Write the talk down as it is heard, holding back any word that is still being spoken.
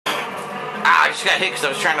I just got hit because I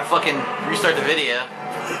was trying to fucking restart the video.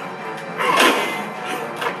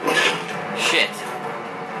 Shit.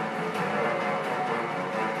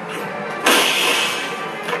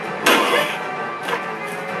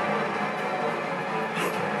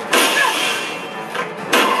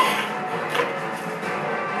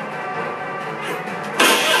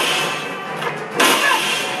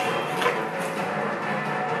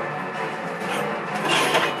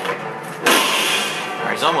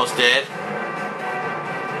 Alright, he's almost dead.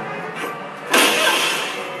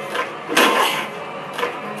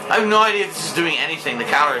 I have no idea if this is doing anything, the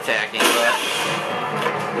counterattacking, but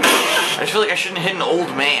I just feel like I shouldn't hit an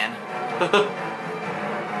old man.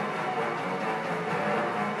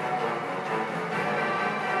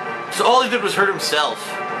 So all he did was hurt himself.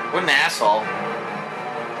 What an asshole.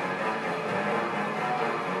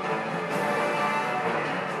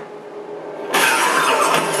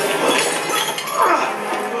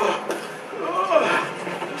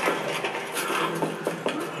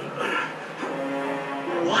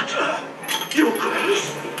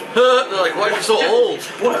 They're like, why are you so old?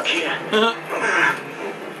 Work here.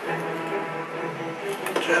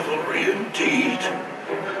 Devilry indeed.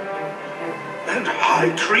 And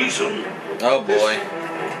high treason. Oh boy.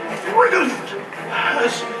 This brigand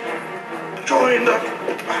has joined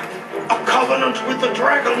a covenant with the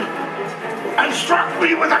dragon and struck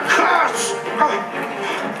me with a curse.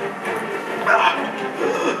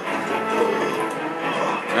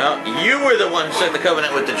 Well, you were the one who signed the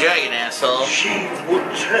covenant with the dragon, asshole. She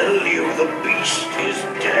would tell you the beast is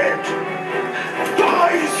dead.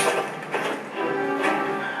 Lies!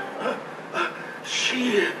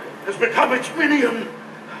 She has become its minion,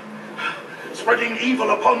 spreading evil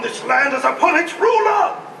upon this land as upon its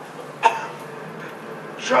ruler.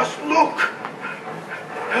 Just look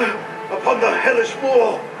upon the hellish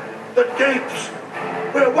moor that gapes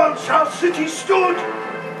where once our city stood.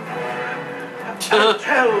 And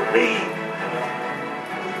tell me,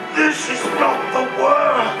 this is not the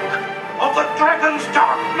work of the dragon's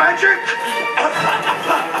dark magic?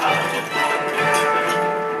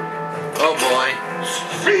 Oh boy.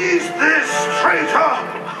 Seize this traitor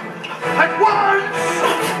at once!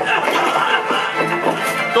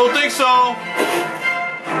 Don't think so.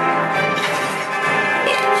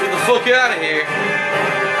 Let's get the fuck out of here.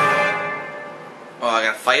 Oh, I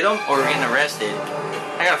gotta fight him? Or we're getting arrested?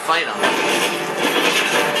 I gotta fight him.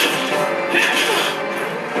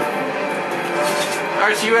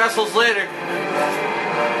 Alright, see you assholes later.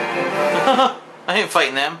 I ain't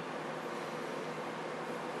fighting them.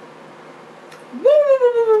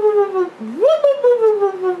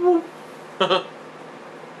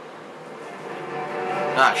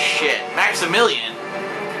 Ah, shit. Maximilian?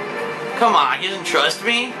 Come on, he doesn't trust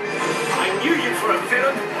me? I knew you for a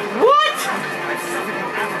villain. What? I've suffered your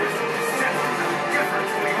avarice, deception, and indifference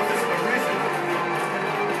for the office of a reason.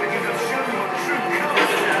 When you have shown your true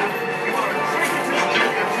colors now, you are a traitor to the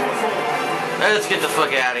king and to us all. Let's get the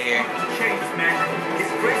fuck out of here. Chains, men. His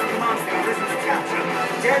grace commands the prisoners captured,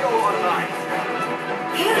 dead or alive.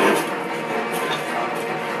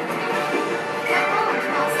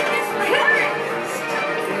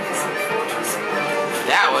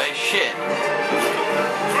 That way, shit.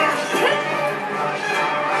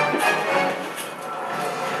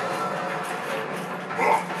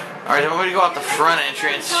 Alright, I'm gonna go out the front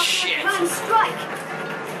entrance. Shit.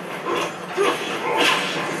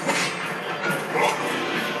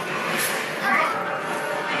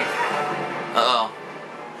 Uh-oh.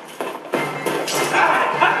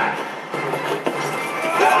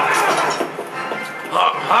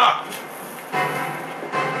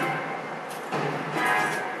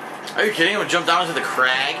 Are you kidding? I'm gonna jump down into the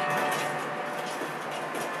crag?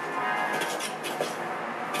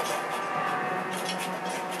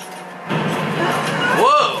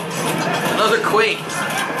 Whoa! Another quake.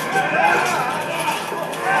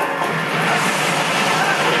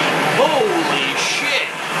 Holy shit!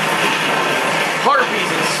 Harpies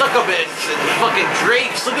and succubus and fucking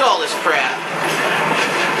drakes. Look at all this crap.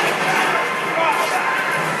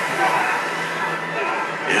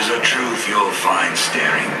 Is a truth you'll find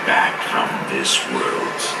staring back from this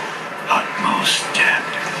world's utmost depth.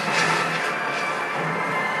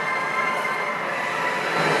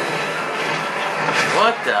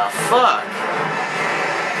 What the fuck?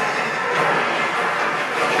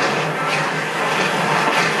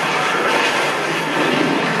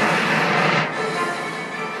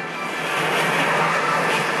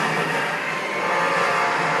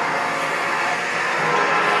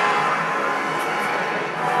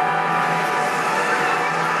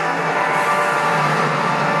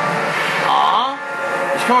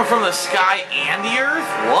 Coming from the sky and the earth?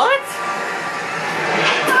 What?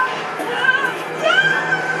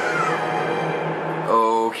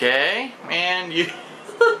 man. You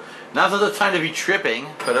now's not the time to be tripping,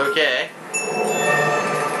 but okay.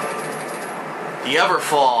 The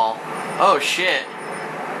Everfall. Oh shit.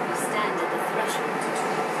 We stand at the threshold to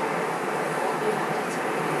truth, or beyond it.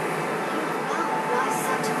 Your power rises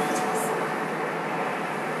up to meet us.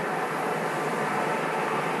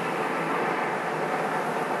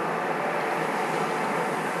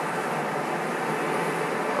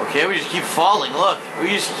 Okay, we just keep falling. Look, we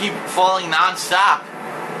just keep falling non-stop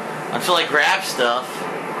until I grab stuff.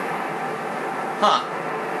 Huh.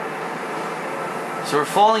 So we're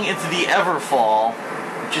falling into the Everfall,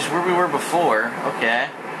 which is where we were before. Okay.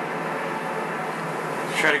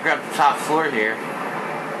 Let's try to grab the top floor here.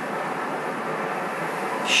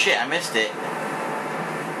 Shit, I missed it.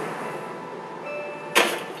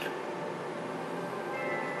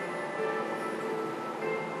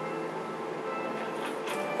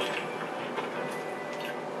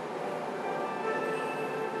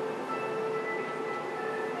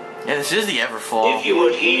 Yeah, this is the Everfall. If you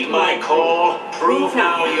would heed my call, prove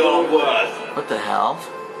now your worth. What the hell?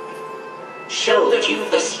 Show that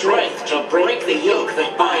you've the strength to break the yoke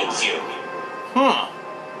that binds you.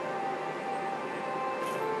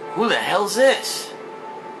 Who the hell's this?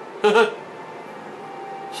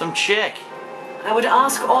 Some chick. I would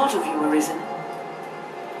ask aught of you, Arisen.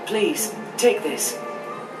 Please, take this.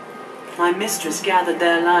 My mistress gathered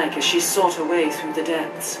their like as she sought her way through the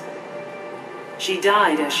depths. She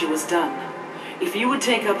died as she was done. If you would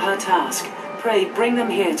take up her task, pray bring them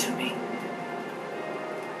here to me.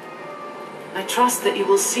 I trust that you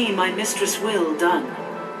will see my mistress' will done.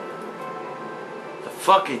 The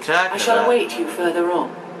fuck are you talking about? I shall await you further on.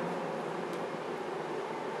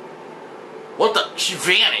 What the? She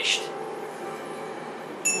vanished.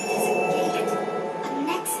 A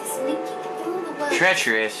nexus linking all the worlds.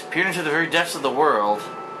 Treacherous. Peered into the very depths of the world.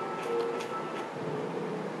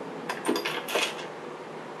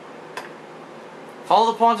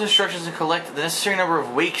 Follow the pawn's instructions and collect the necessary number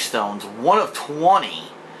of wake stones. 1 of 20.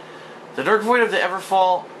 The dark void of the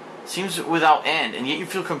Everfall seems without end, and yet you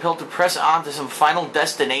feel compelled to press on to some final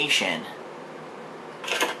destination.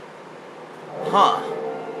 Huh.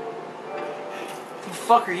 Who the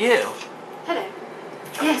fuck are you? Hello.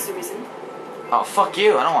 Yes, Arisen. Oh, fuck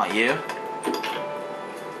you. I don't want you.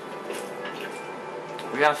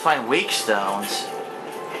 We gotta find wake stones.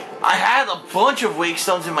 I had a bunch of wake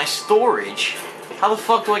stones in my storage. How the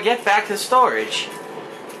fuck do I get back to the storage?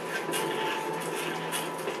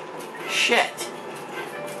 Shit.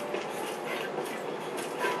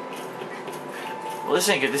 Well, this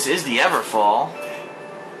ain't good. This is the Everfall.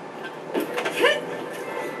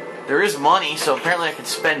 There is money, so apparently I can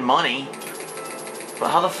spend money.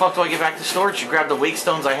 But how the fuck do I get back to storage to grab the wake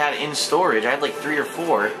stones I had in storage? I had like 3 or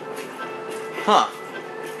 4. Huh.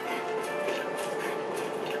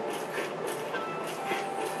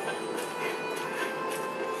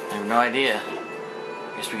 I have no idea.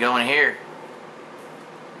 Guess we go in here.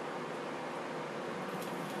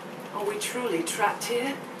 Are we truly trapped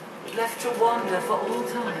here? Left to wander for all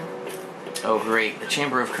time? Oh great, the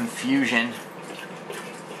Chamber of Confusion.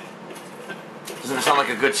 Doesn't sound like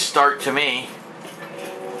a good start to me.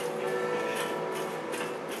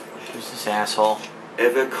 Who's this asshole?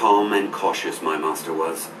 Ever calm and cautious my master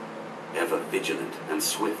was, ever vigilant and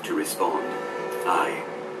swift to respond. Aye,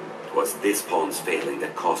 'twas this pawn's failing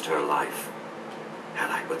that cost her life. Had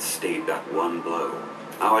I but stayed that one blow,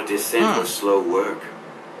 our descent was slow work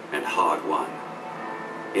and hard won.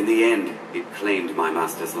 In the end, it claimed my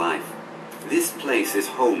master's life. This place is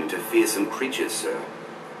home to fearsome creatures, sir.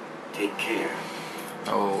 Take care.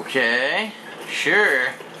 Okay,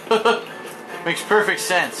 sure. Makes perfect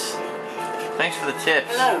sense. Thanks for the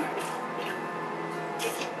tips. Hello.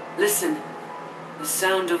 Listen. The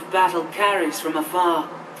sound of battle carries from afar.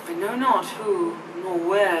 I know not who nor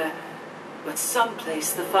where, but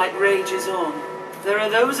someplace the fight rages on. There are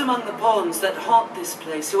those among the pawns that haunt this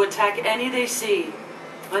place who attack any they see.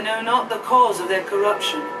 I know not the cause of their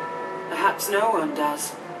corruption. Perhaps no one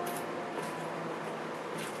does.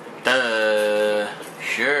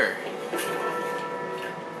 Sure.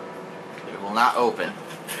 It will not open.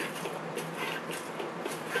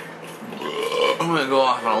 I'm gonna go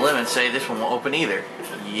off on a limb and say this one won't open either.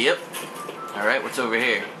 Yep. Alright, what's over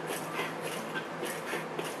here?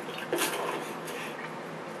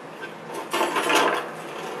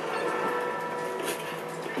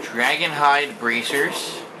 Dragon hide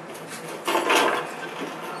bracers.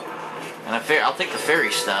 And I'll take the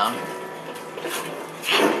fairy stone.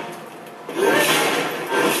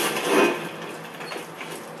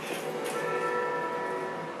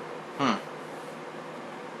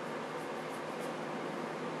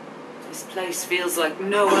 This place feels like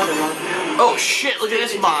no other I've known. Oh shit, look at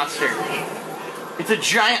this monster. It's a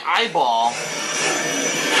giant eyeball.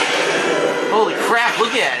 Holy crap,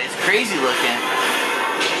 look at it. It's crazy looking.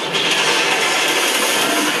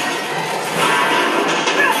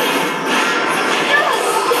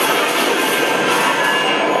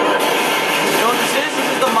 You know what this is?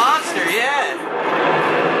 This is the monster, yeah.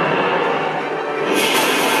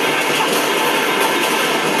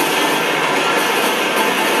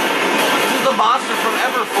 This is the monster from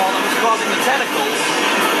Everfall that was causing the tentacles.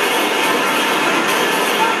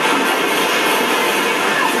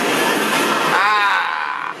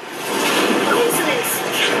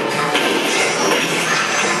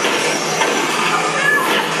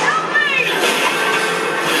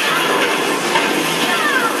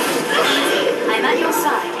 I'm at your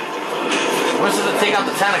side. What's it to take out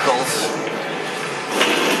the tentacles?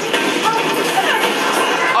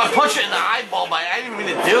 Oh, I punched it in the eyeball, but I didn't even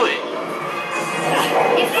mean to do it.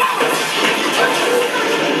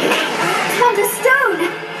 Found a stone.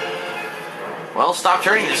 Well, stop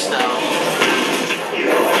turning this stone.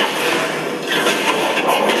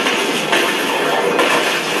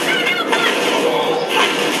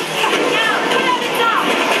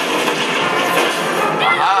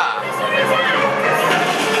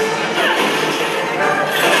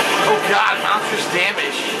 Oh god, monstrous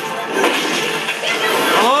damage.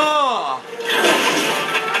 Oh!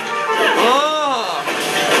 Oh!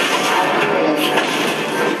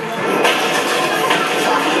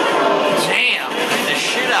 Damn, beat the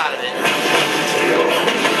shit out of it.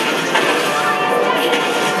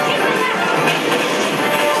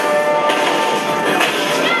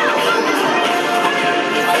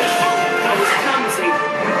 That was clumsy.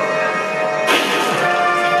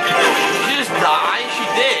 Did she just die? She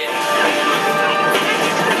did.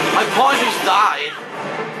 My pawn just died.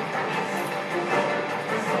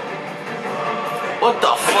 What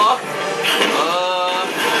the fuck?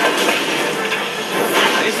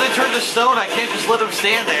 I guess they turned to stone. I can't just let him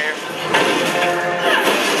stand there.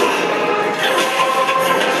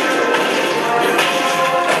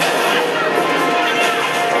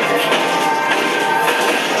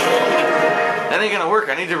 That ain't gonna work.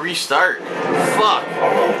 I need to restart. Fuck.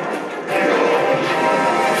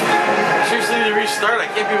 I seriously need to restart. I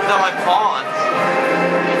can't be without my pawn.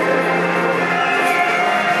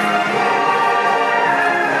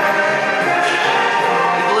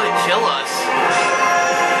 I need to let it kill us.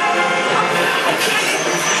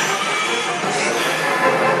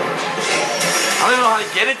 I don't even know how to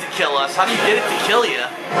get it to kill us. How do you get it to kill you?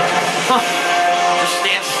 Just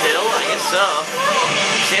stand still? I guess so.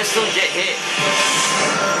 Stand still and get hit.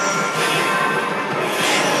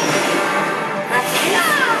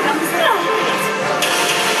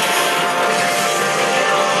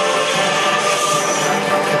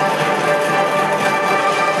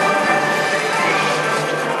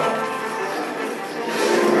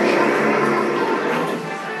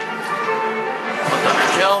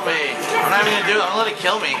 Kill me. I'm not even gonna do it. I'm gonna let it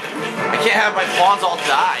kill me. I can't have my pawns all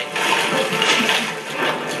die.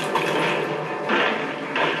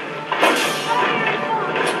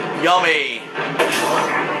 Yummy.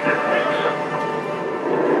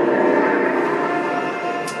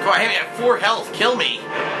 Come on, hit me at 4 health. Kill me.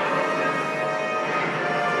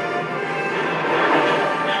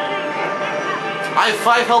 I have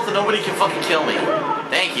 5 health and nobody can fucking kill me.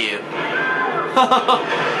 Thank you.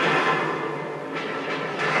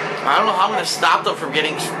 I don't know how I'm going to stop them from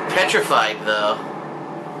getting petrified, though.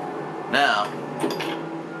 No.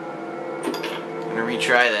 I'm going to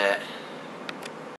retry that.